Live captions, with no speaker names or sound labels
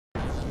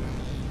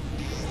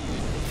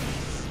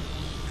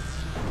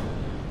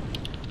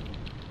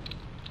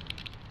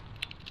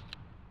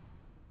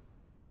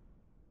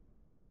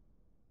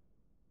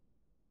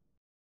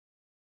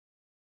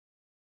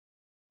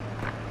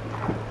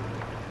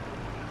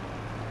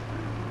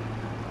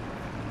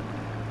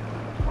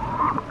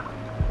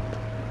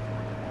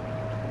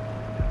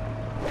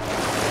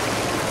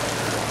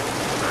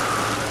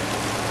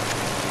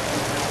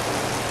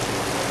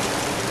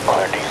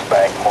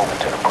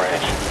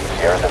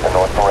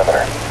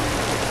perimeter.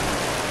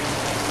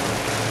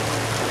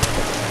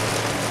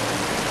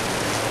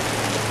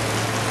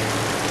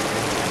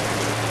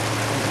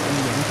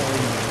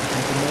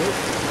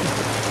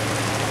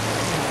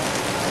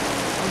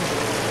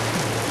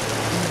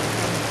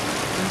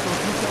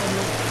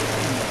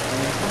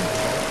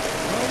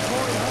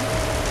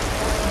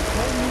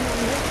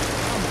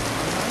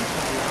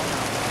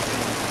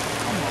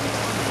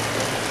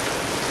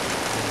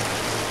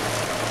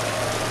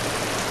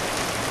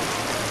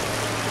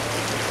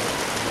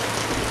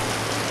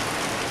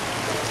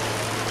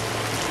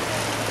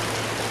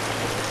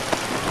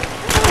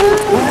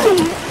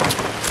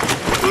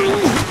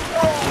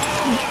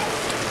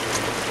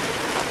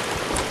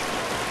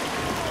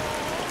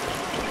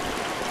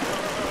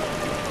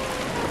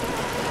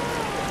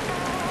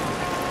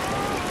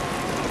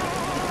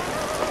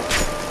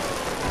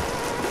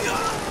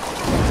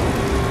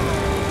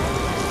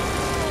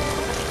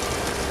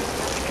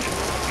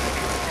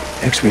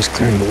 X-rays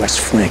clearing the west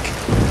flank.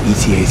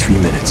 ETA 3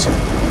 minutes.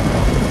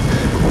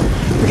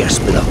 We gotta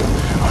split up.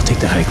 I'll take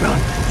the high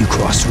ground. You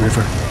cross the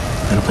river.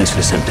 Find a place for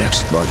the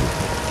Semtex. Roger.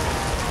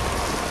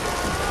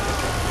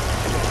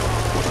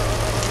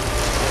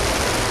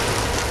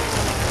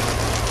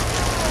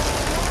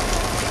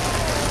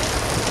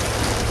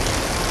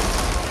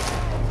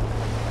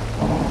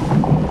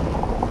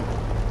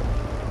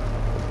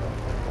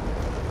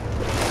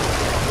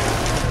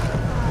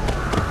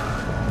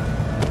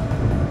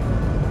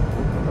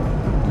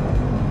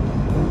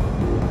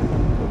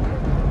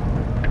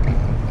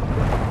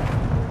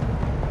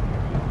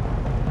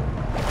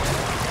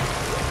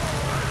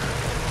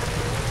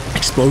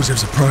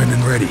 Explosives are primed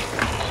and ready.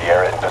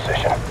 Sierra in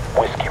position.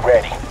 Whiskey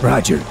ready.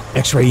 Roger.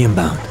 X-ray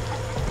inbound.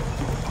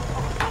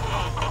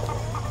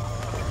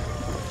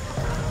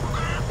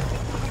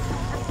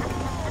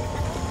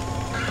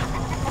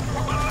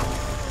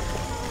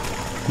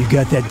 You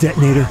got that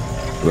detonator?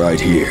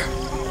 Right here.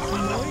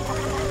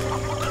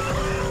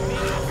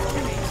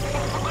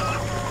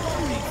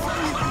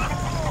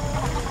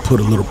 Put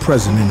a little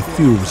present in the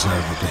fuel reserve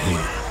at the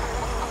head.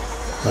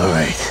 All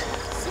right.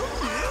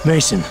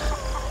 Mason,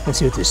 let's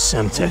see what this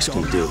Semtex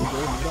can do.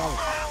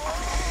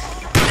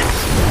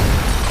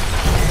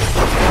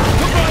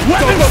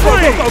 Weapons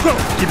free! Go, go, go!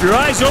 Keep your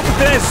eyes open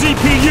for that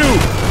CPU!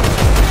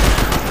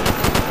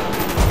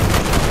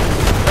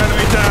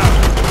 Enemy down!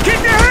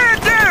 Keep your head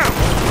down!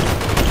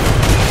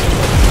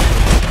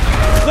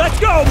 Let's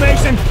go,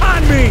 Mason!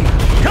 On me!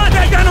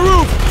 Contact on the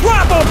roof!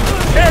 Drop him!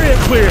 Area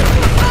clear!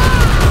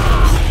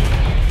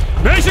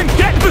 Mason,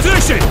 get in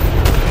position!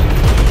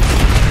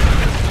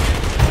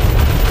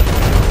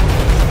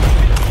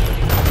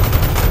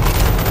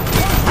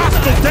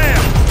 Hostile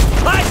down!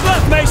 Eyes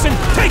left, Mason!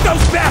 Take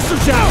those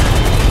bastards out!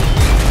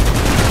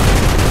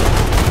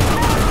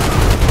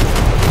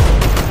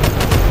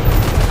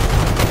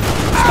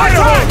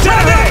 Spider hole!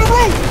 Down on the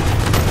roof!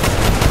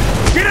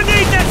 Gonna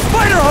need that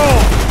spider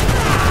hole!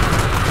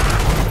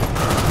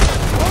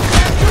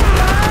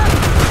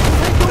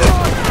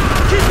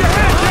 Keep your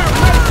head down,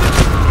 Mason!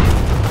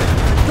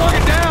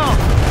 Target down!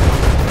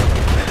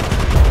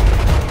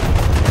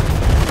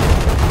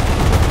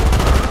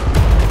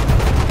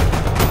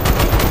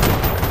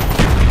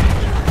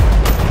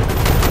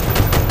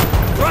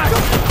 Right!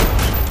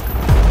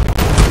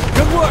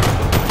 Good work!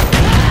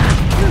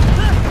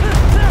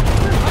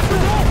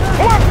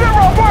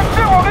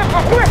 1-0, this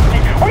is Whiskey.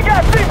 We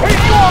got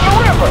CPU on the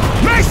river.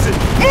 Mason,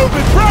 move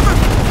it, brother!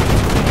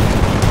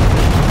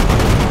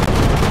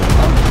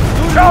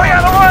 Charlie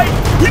on the right.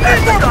 We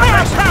need more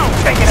firepower!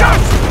 Take it out.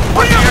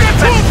 Bring up that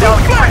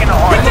 202 flag!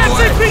 Get that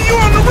CPU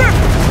on the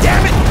river!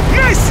 Damn it!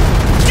 Mason,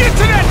 get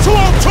to that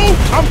 202!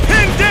 I'm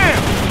pinned down!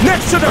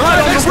 Next to the hut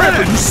on the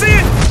river, you see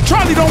it?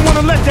 Charlie don't want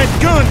to let that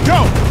gun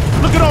go.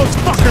 Look at those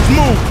fuckers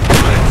move.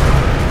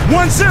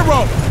 1-0.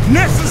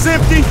 Nest is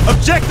empty.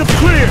 Objective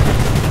clear.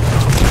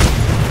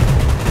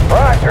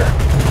 Roger.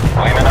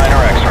 Lima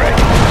 9er X-ray.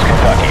 This is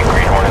Kentucky.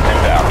 Green Hornets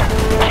inbound.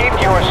 Keep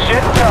your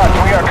shit tucked.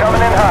 We are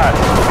coming in hot.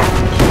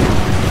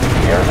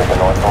 Sierra's at the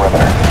north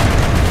perimeter.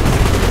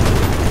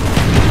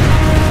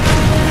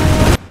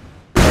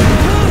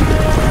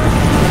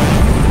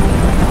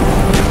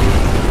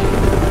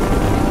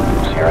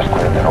 Sierra's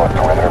cleared the north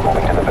perimeter,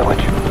 moving to the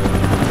village.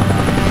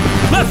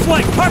 Left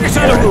flank. Target's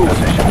on the Sierra in roof.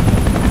 position.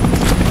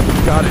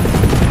 Got it.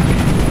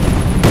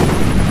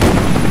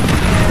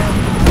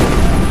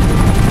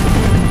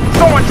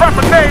 Someone drop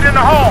a nade in the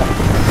hole!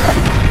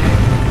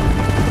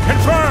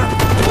 Confirm!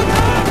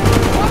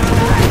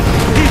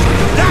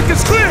 Dock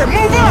is clear!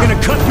 Move up! We're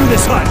gonna cut through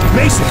this hut!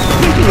 Mason,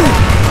 lead the move!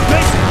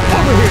 Mason,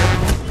 over here!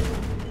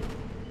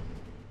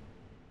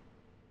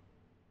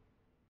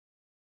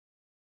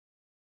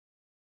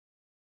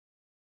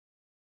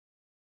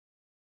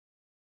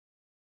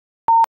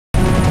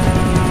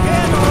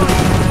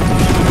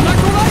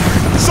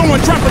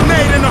 Someone drop a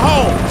nade in the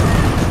hole!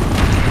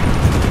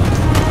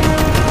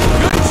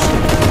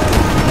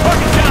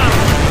 Target down!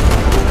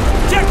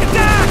 Check it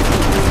down!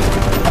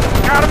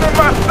 Got him in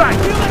my sight!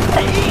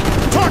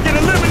 Target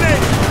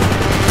eliminated!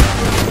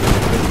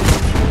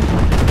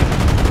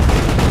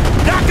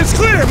 Dock is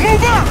clear!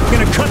 Move up! We're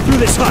gonna cut through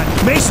this hut.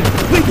 Mason,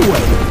 lead the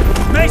way.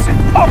 Mason,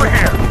 over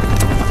here!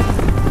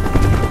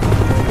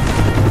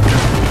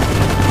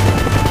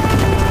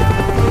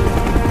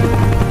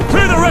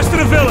 Clear the rest of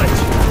the village!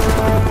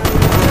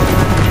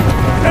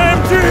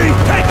 MG,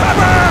 take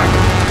cover!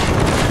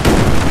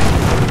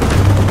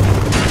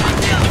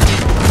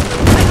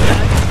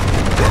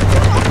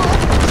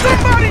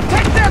 Somebody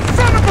take that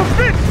son of a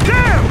bitch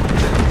down!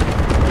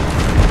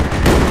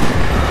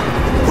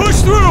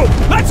 Push through!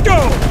 Let's go!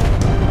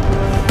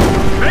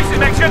 Mason,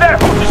 make sure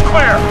that hook is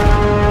clear!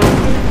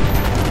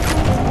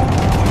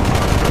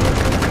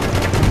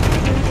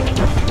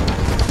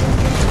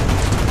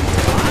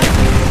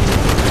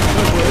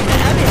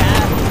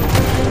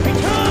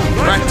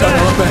 Right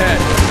tunnel up ahead.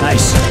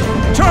 Nice.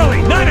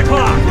 Charlie, 9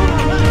 o'clock!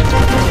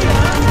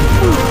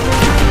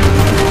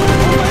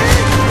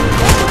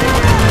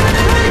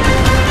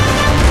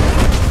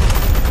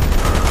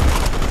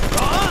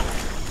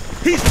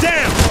 He's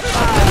down!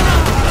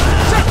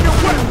 Check your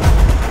weapon!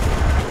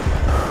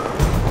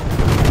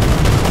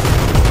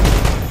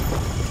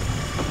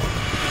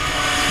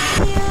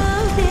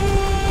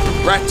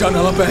 Right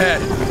tunnel up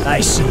ahead.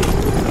 Nice.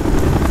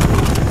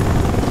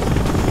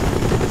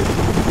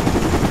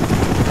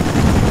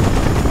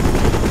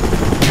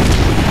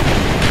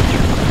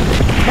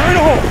 Burn a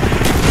hole!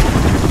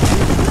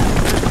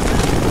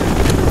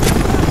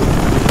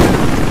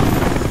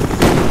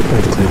 We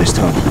have to clear this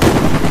tunnel.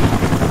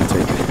 I'll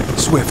take it.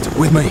 Swift,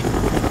 with me.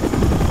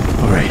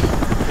 All right.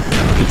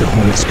 Keep the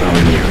Hornets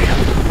scouring the area.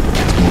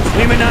 Let's move.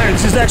 Lehman 9,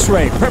 this is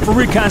X-ray. Prep for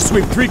recon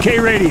sweep, 3K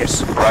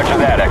radius. Roger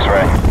that,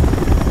 X-ray.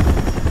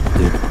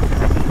 Dude,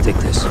 take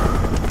this.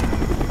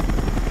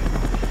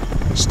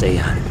 Stay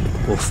on it.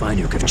 We'll find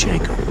your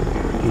Kravchenko.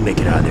 You make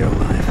it out of there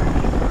alive.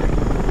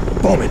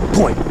 Bowman,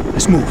 point.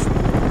 Let's move.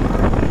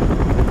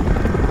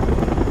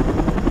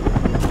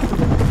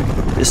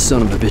 This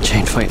son of a bitch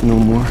ain't fighting no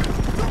more.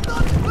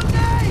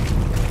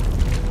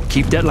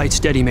 Keep that light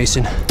steady,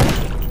 Mason.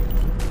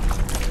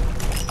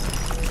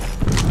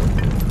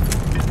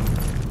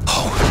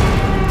 Oh,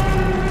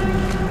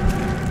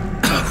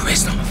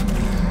 Mason,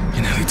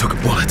 you nearly took a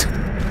bullet.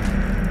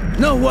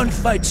 No one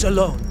fights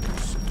alone.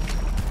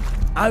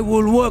 I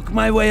will work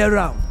my way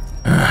around.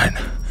 All right,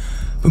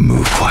 but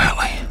move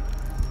quietly.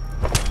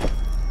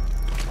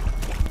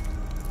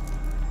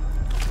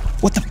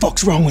 What the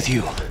fuck's wrong with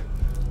you?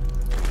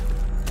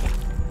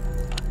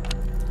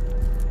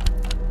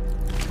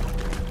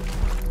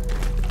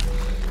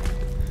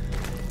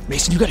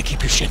 Mason, you gotta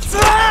keep your shit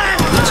together. Go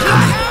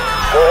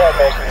ahead,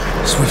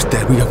 Mason. Swift's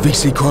dead. We got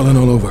VC crawling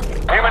all over.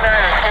 Lehman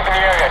 9 is keeping the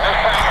area.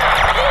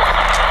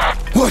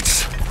 Just What?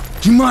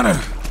 You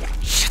monitor.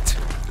 Shit.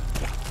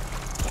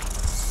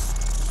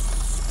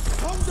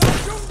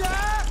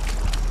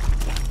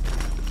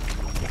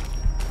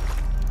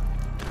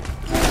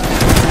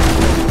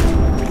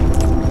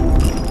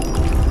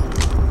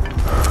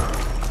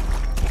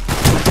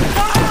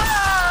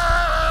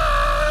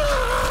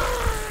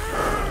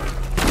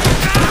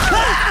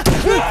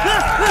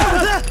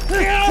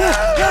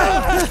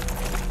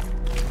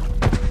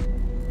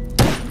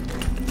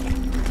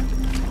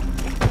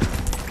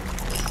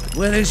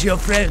 Where is your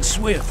friend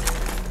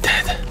Swift?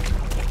 Dead.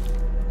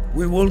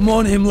 We will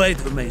mourn him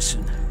later,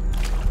 Mason.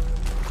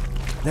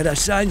 There are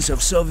signs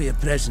of Soviet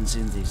presence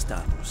in these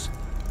tunnels.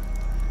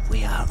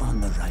 We are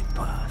on the right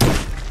path.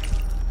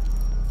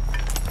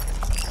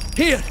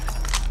 Here!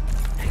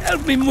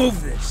 Help me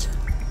move this.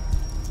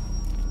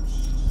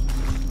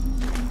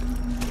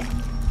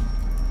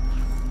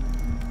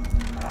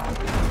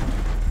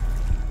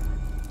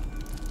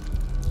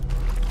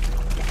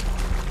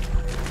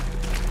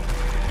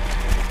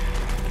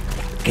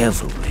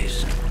 Careful,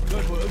 Mason.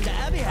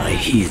 I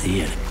hear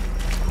the enemy.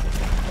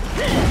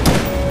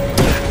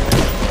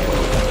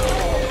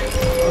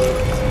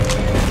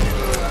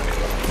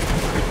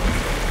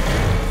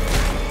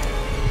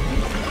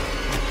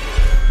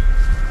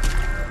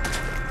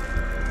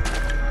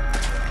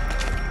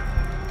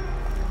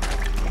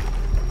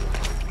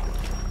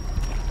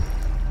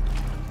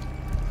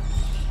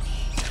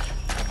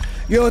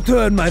 Your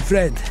turn, my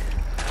friend.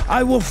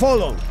 I will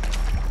follow.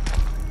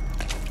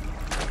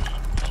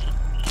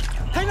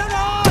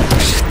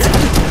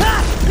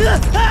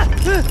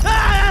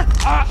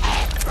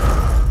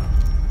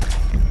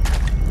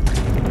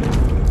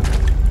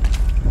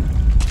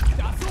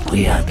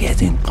 We are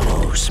getting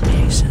close,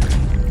 Mason.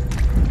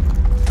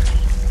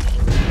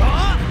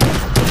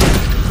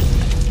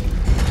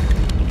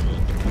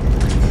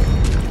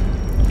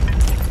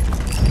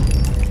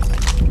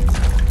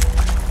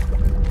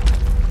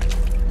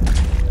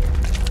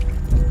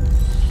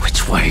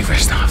 Which way,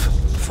 Restov?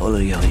 Follow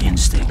your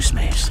instincts,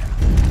 Mason.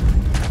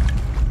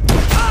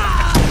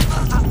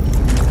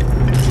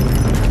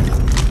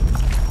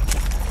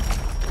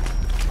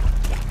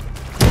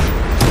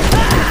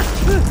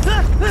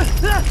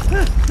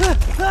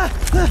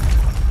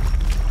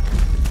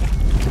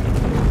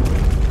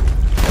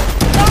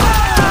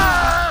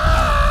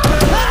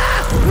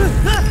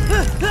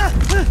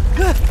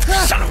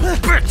 Son of a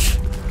bitch!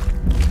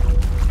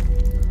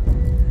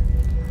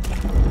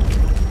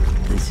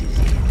 This is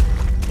it.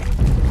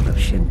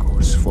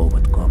 Poroshenko's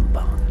forward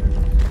compound.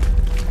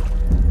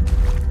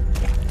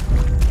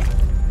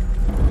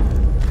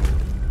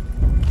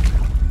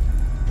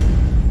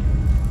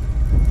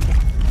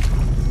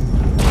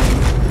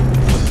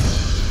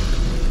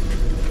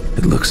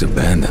 It looks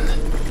abandoned.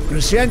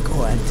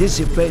 Poroshenko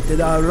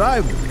anticipated our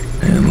arrival.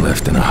 And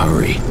left in a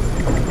hurry.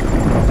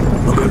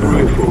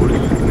 February 4th,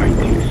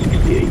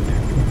 1968.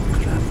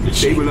 The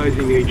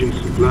stabilizing agent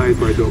supplied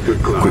by Dr.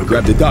 Clark. Quick,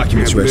 grab the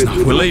documents,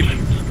 Reznov. We're leaving.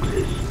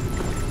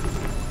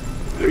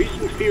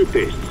 Recent field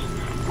tests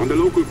on the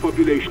local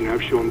population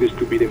have shown this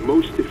to be the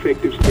most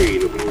effective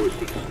strain of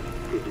overseas.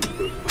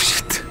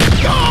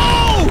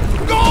 Go!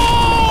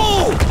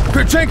 Go!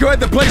 Kurchenko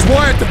had the place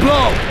wired to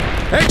blow.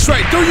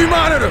 X-ray, do you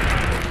monitor?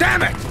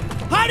 Damn it!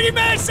 Hurry,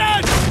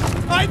 Mason!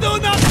 I do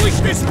not wish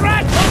this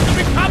rat hole to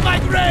become my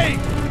grave!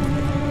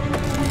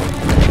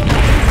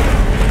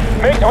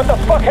 Mate, what the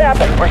fuck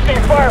happened? We're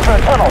seeing fire from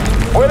the tunnels.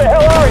 Where the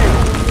hell are you?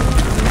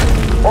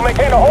 We'll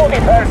maintain a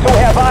holding pattern until we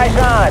have eyes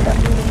on.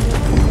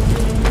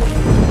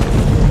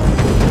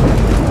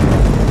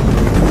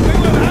 We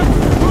will have to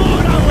crawl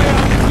our way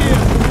out of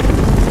here!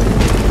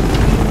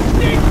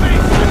 Dig,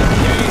 Mason!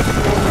 Dig!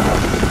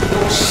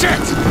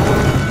 Shit!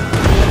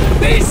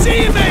 BC,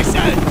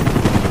 Mason!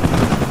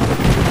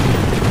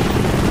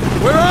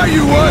 Where are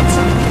you, Woods?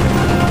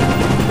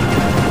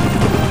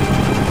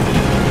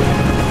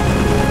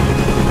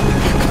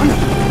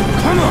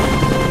 Come on!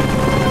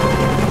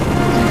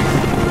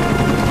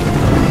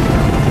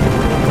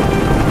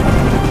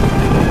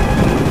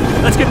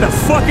 Let's get the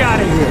fuck out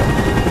of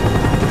here!